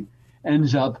publicity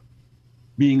ends up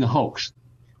being a hoax.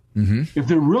 Mm-hmm. If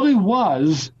there really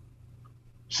was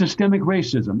systemic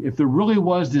racism, if there really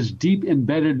was this deep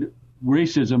embedded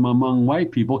racism among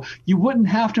white people, you wouldn't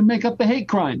have to make up the hate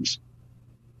crimes.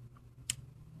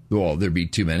 Well, there'd be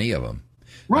too many of them.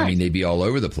 Right. I mean, they'd be all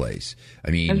over the place.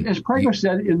 I mean, as Prager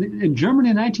said, in Germany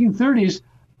in the 1930s,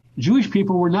 Jewish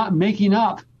people were not making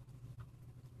up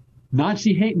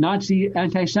Nazi hate, Nazi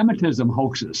anti-Semitism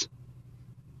hoaxes.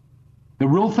 The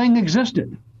real thing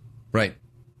existed. Right.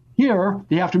 Here,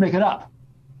 they have to make it up.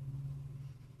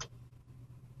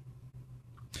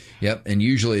 Yep, and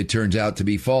usually it turns out to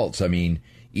be false. I mean,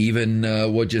 even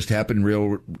what just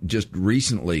happened just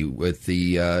recently with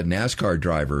the NASCAR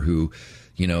driver who,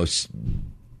 you know,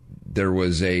 there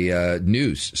was a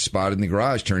noose spotted in the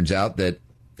garage. Turns out that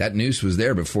noose was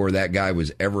there before that guy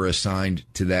was ever assigned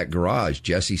to that garage,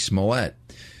 Jesse Smollett.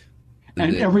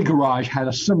 And every garage had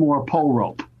a similar pole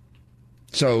rope.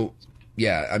 So,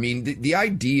 yeah, I mean, the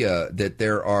idea that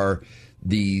there are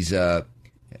these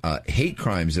hate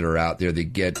crimes that are out there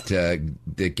that get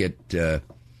the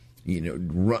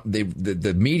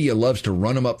media loves to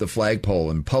run them up the flagpole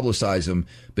and publicize them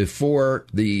before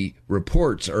the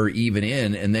reports are even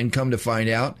in, and then come to find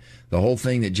out the whole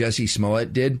thing that Jesse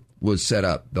Smollett did was set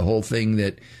up. The whole thing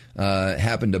that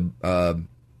happened to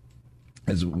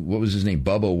what was his name?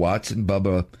 Bubba Watson.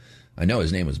 I know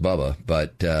his name was Bubba,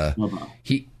 but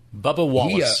Bubba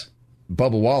Wallace.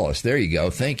 Bubba Wallace. There you go.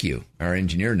 Thank you. Our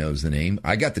engineer knows the name.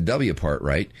 I got the W part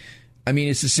right. I mean,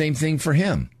 it's the same thing for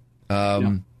him.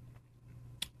 You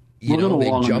know,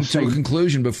 they jumped to a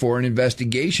conclusion before an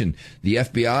investigation. The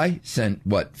FBI sent,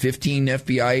 15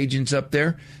 FBI agents up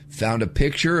there, found a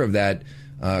picture of that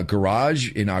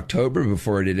garage in October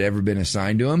before it had ever been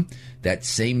assigned to him. That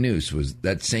same noose was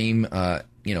that same,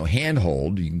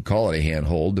 handhold, you can call it a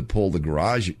handhold to pull the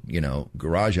garage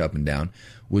up and down,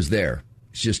 was there.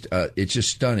 It's just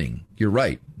stunning. You're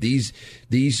right. These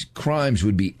crimes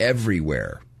would be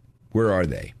everywhere. Where are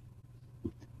they?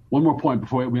 One more point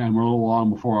before we're a little long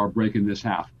before our break in this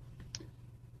half,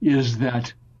 is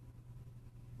that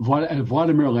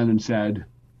Vladimir Lenin said,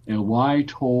 a lie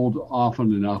told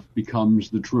often enough becomes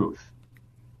the truth.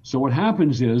 So what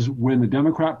happens is when the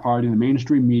Democrat Party and the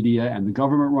mainstream media and the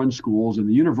government-run schools and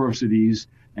the universities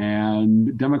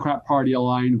and Democrat Party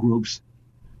aligned groups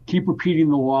keep repeating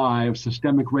the lie of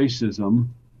systemic racism,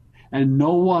 and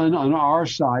no one on our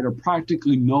side, or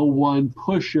practically no one,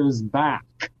 pushes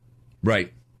back.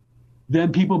 Right.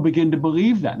 Then people begin to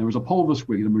believe that. And there was a poll this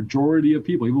week. The majority of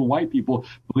people, even white people,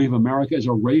 believe America is a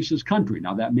racist country.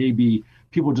 Now, that may be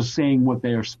people just saying what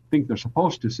they think they're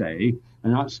supposed to say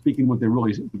and not speaking what they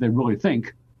really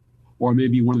think, or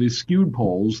maybe one of these skewed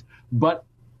polls. But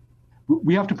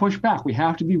we have to push back. We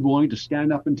have to be willing to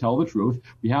stand up and tell the truth.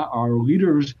 Our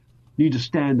leaders need to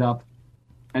stand up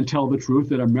and tell the truth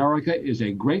that America is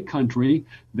a great country,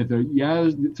 that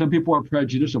some people are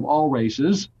prejudiced of all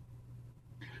races,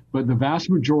 but the vast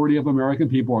majority of American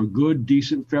people are good,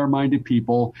 decent, fair-minded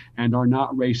people and are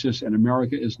not racist, and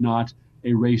America is not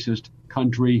a racist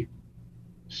country.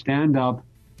 Stand up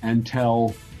and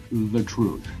tell the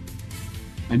truth.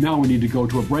 And now we need to go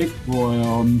to a break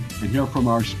and hear from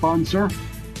our sponsor,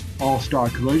 All-Star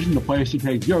Collision, the place to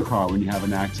take your car when you have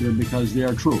an accident, because they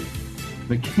are true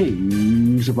the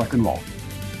kings of rock and roll.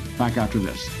 Back after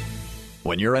this.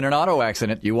 When you're in an auto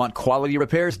accident, you want quality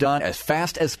repairs done as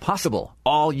fast as possible.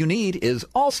 All you need is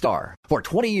All-Star. For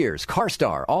 20 years,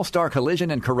 CarStar, All-Star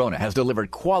Collision, and Corona has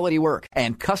delivered quality work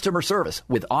and customer service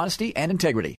with honesty and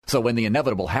integrity. So when the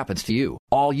inevitable happens to you,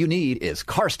 all you need is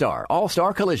CarStar,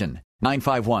 All-Star Collision.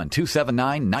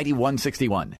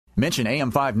 951-279-9161. Mention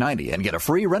AM590 and get a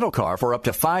free rental car for up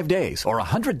to 5 days or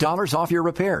 $100 off your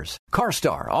repairs.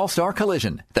 CarStar All-Star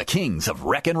Collision, the kings of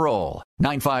wreck and roll.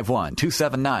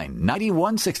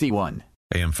 951-279-9161.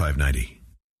 AM590,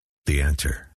 The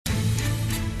Answer.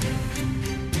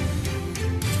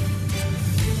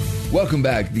 Welcome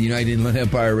back to the United Inland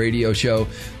Empire Radio Show,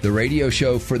 the radio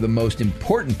show for the most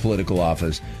important political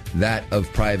office, that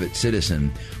of private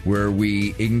citizen, where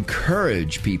we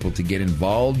encourage people to get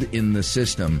involved in the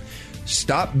system.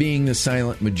 Stop being the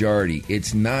silent majority.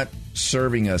 It's not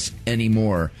serving us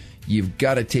anymore. You've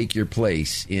got to take your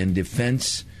place in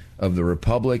defense of the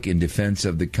Republic, in defense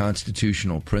of the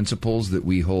constitutional principles that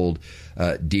we hold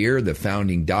dear, the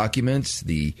founding documents,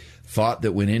 the thought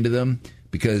that went into them.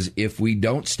 Because if we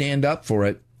don't stand up for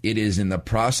it, it is in the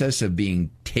process of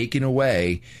being taken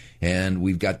away, and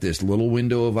we've got this little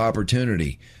window of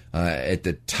opportunity at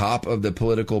the top of the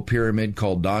political pyramid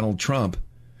called Donald Trump,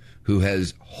 who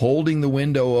has holding the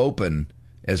window open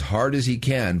as hard as he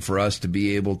can for us to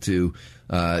be able to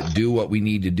do what we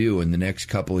need to do in the next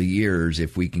couple of years.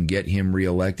 If we can get him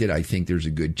reelected, I think there's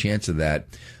a good chance of that.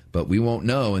 But we won't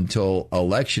know until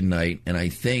election night. And I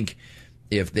think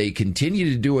if they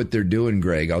continue to do what they're doing,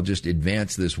 Greg, I'll just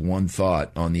advance this one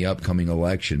thought on the upcoming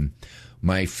election.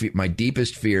 My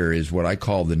deepest fear is what I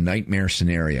call the nightmare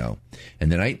scenario.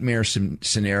 And the nightmare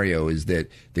scenario is that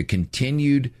the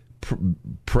continued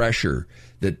pressure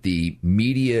that the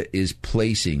media is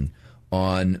placing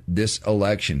on this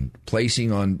election,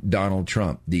 placing on Donald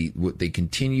Trump, what they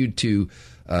continue to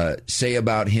say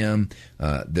about him,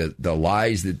 the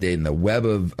lies that they, in the web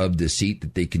of deceit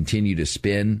that they continue to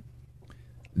spin,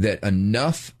 that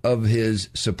enough of his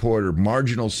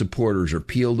marginal supporters are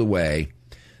peeled away,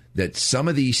 that some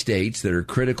of these states that are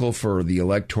critical for the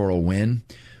electoral win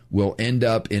will end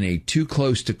up in a too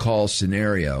close to call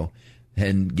scenario,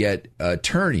 and get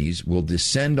attorneys will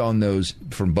descend on those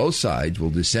from both sides, will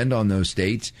descend on those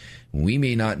states. We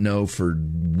may not know for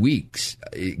weeks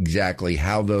exactly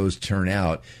how those turn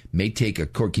out. May take a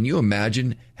court. Can you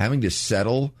imagine having to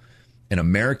settle an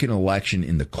American election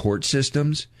in the court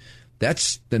systems?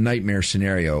 That's the nightmare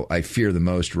scenario I fear the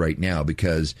most right now,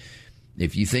 because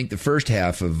if you think the first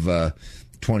half of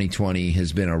 2020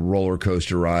 has been a roller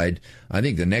coaster ride, I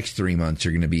think the next 3 months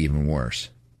are going to be even worse.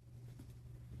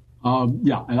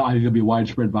 Yeah, and I think there'll be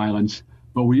widespread violence,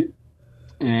 but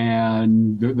they're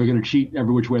going to cheat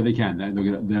every which way they can. They're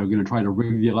going to try to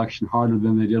rig the election harder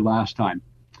than they did last time.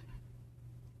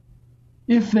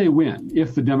 If they win,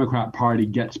 if the Democrat Party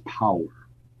gets power,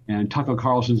 and Tucker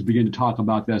Carlson's beginning to talk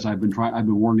about this, I've been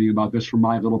warning about this from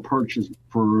my little perches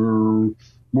for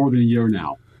more than a year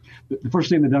now. The first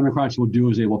thing the Democrats will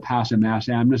do is they will pass a mass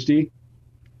amnesty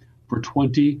for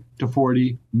 20 to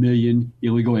 40 million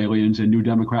illegal aliens and new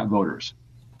Democrat voters.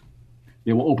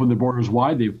 They will open the borders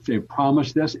wide. They've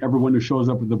promised this. Everyone who shows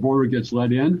up at the border gets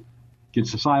let in,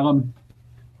 gets asylum,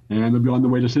 and they'll be on the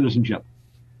way to citizenship.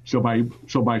 So by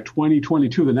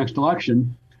 2022, the next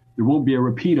election, there won't be a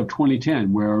repeat of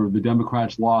 2010, where the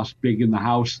Democrats lost big in the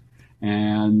House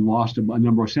and lost a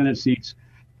number of Senate seats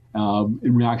in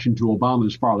reaction to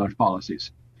Obama's far-left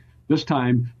policies. This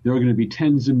time, there are going to be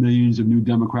tens of millions of new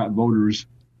Democrat voters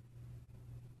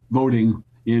voting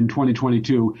in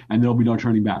 2022, and there'll be no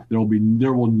turning back. There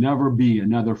will never be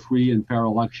another free and fair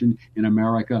election in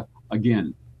America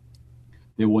again.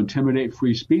 They will intimidate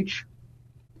free speech.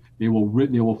 They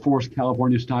will force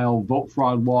California-style vote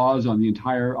fraud laws on the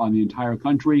entire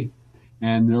country,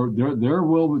 and there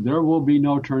will be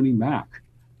no turning back.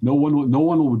 No one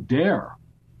will dare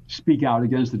speak out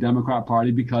against the Democrat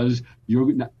Party, because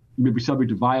you may be subject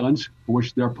to violence for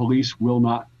which their police will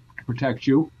not protect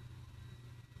you,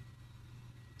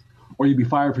 or you'll be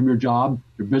fired from your job.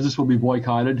 Your business will be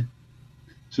boycotted.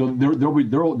 So there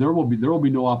will be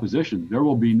no opposition. They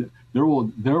will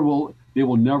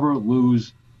never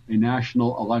lose a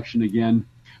national election again.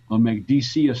 They'll make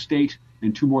D.C. a state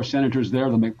and 2 more senators there.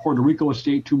 They'll make Puerto Rico a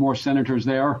state, 2 more senators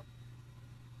there,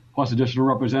 plus additional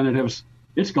representatives.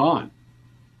 It's gone.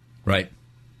 Right.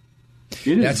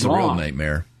 That's a real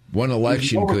nightmare. One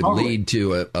election could lead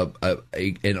to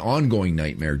an ongoing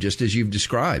nightmare, just as you've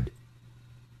described.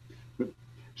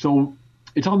 So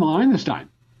it's on the line this time.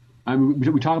 I mean,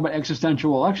 we talk about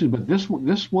existential elections, but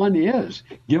this one is,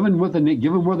 given where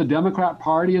the Democrat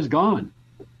Party has gone.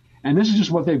 And this is just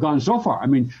what they've gone so far. I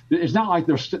mean, it's not like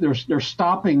they're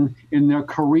stopping in their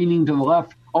careening to the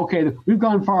left. Okay, we've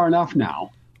gone far enough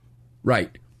now.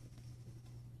 Right.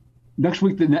 Next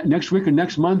week or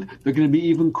next month, they're going to be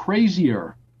even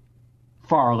crazier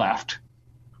far left.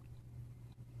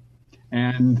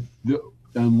 And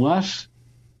unless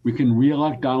we can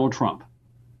reelect Donald Trump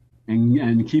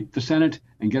and keep the Senate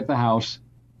and get the House,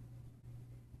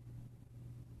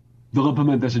 they'll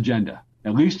implement this agenda.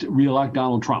 At least reelect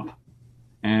Donald Trump,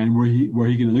 and where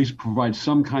he can at least provide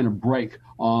some kind of break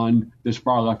on this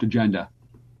far left agenda.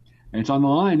 And it's on the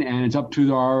line, and it's up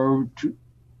to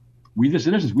we the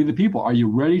citizens, we the people. Are you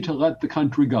ready to let the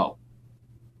country go?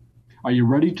 Are you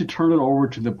ready to turn it over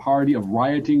to the party of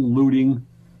rioting, looting,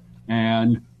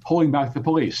 and pulling back the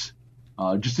police?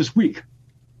 Just this week,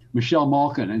 Michelle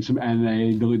Malkin and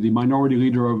the minority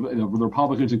leader of the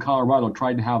Republicans in Colorado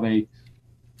tried to have a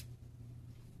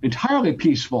entirely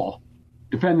peaceful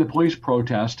defend the police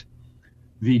protest.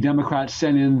 The Democrats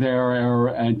sent in their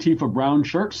Antifa brown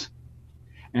shirts,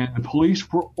 and the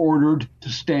police were ordered to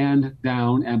stand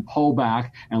down and pull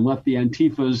back and let the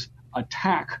Antifas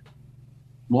attack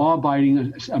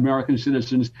law-abiding American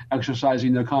citizens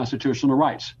exercising their constitutional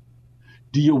rights.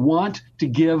 Do you want to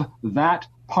give that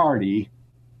party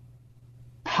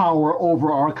power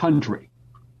over our country?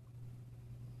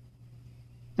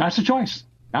 That's the choice.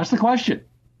 That's the question.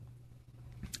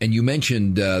 And you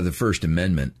mentioned the First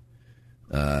Amendment.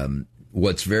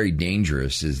 What's very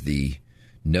dangerous is the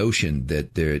notion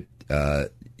that that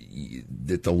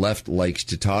the left likes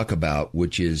to talk about,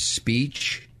 which is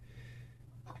speech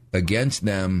against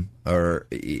them, or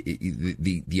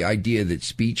the idea that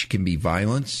speech can be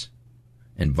violence,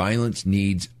 and violence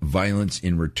needs violence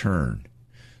in return.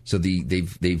 So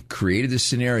they've created a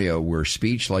scenario where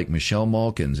speech like Michelle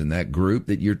Malkin's and that group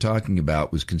that you're talking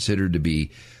about was considered to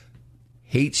be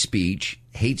hate speech.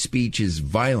 Hate speech is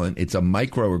violent. It's a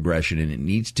microaggression, and it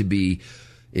needs to be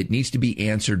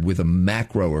answered with a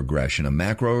macroaggression. A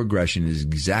macroaggression is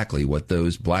exactly what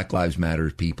those Black Lives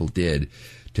Matter people did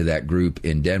to that group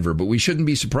in Denver. But we shouldn't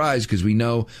be surprised, because we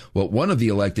know what one of the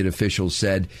elected officials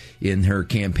said in her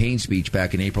campaign speech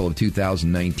back in April of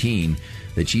 2019,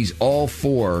 that she's all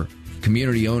for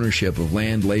community ownership of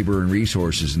land, labor, and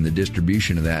resources and the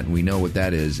distribution of that. And we know what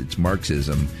that is. It's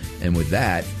Marxism. And with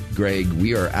that, Greg,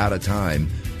 we are out of time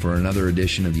for another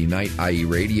edition of the Unite IE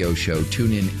Radio Show.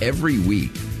 Tune in every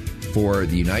week for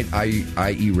the Unite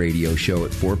IE Radio Show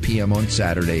at 4 p.m. on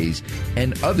Saturdays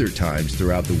and other times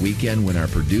throughout the weekend when our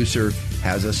producer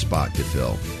has a spot to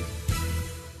fill.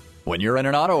 When you're in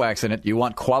an auto accident, you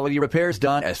want quality repairs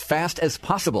done as fast as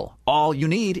possible. All you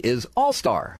need is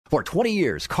All-Star. For 20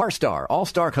 years, CarStar,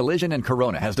 All-Star Collision, and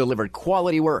Corona has delivered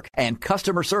quality work and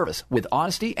customer service with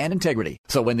honesty and integrity.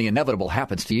 So when the inevitable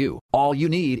happens to you, all you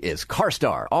need is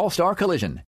CarStar, All-Star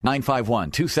Collision.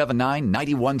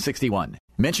 951-279-9161.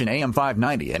 Mention AM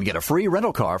 590 and get a free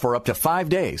rental car for up to 5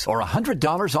 days or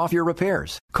 $100 off your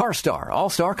repairs. CarStar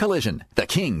All-Star Collision, the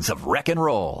kings of wreck and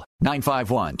roll.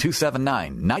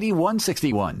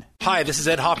 951-279-9161. Hi, this is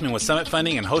Ed Hoffman with Summit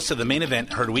Funding and host of The Main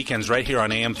Event, heard weekends right here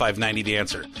on AM 590 The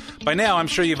Answer. By now, I'm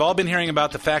sure you've all been hearing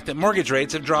about the fact that mortgage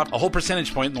rates have dropped a whole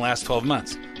percentage point in the last 12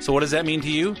 months. So what does that mean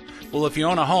to you? Well, if you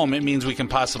own a home, it means we can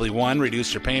possibly 1,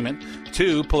 reduce your payment,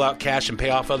 2, pull out cash and pay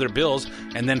off other bills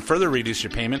and then further reduce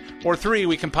your payment, or 3,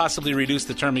 we can possibly reduce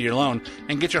the term of your loan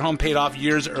and get your home paid off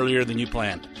years earlier than you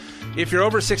planned. If you're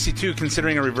over 62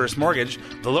 considering a reverse mortgage,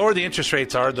 the lower the interest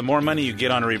rates are, the more money you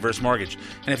get on a reverse mortgage.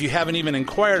 And if you haven't even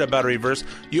inquired about a reverse,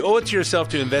 you owe it to yourself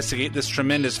to investigate this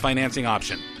tremendous financing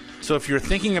option. So if you're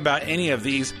thinking about any of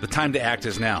these, the time to act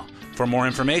is now. For more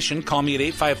information, call me at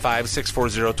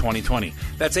 855-640-2020.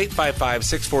 That's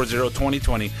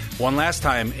 855-640-2020. One last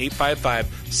time,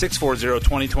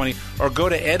 855-640-2020. Or go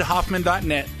to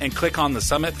edhoffman.net and click on the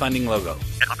Summit Funding logo.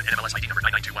 Ed Hoffman, NMLS ID number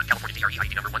 9921, California DRE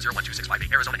ID number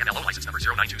 1012658, Arizona MLO license number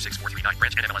 0926439,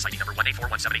 branch NMLS ID number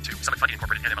 1841782, Summit Funding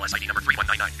Incorporated NMLS ID number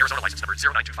 3199, Arizona license number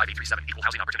 0925837, equal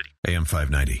housing opportunity. AM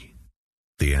 590,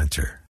 The Answer.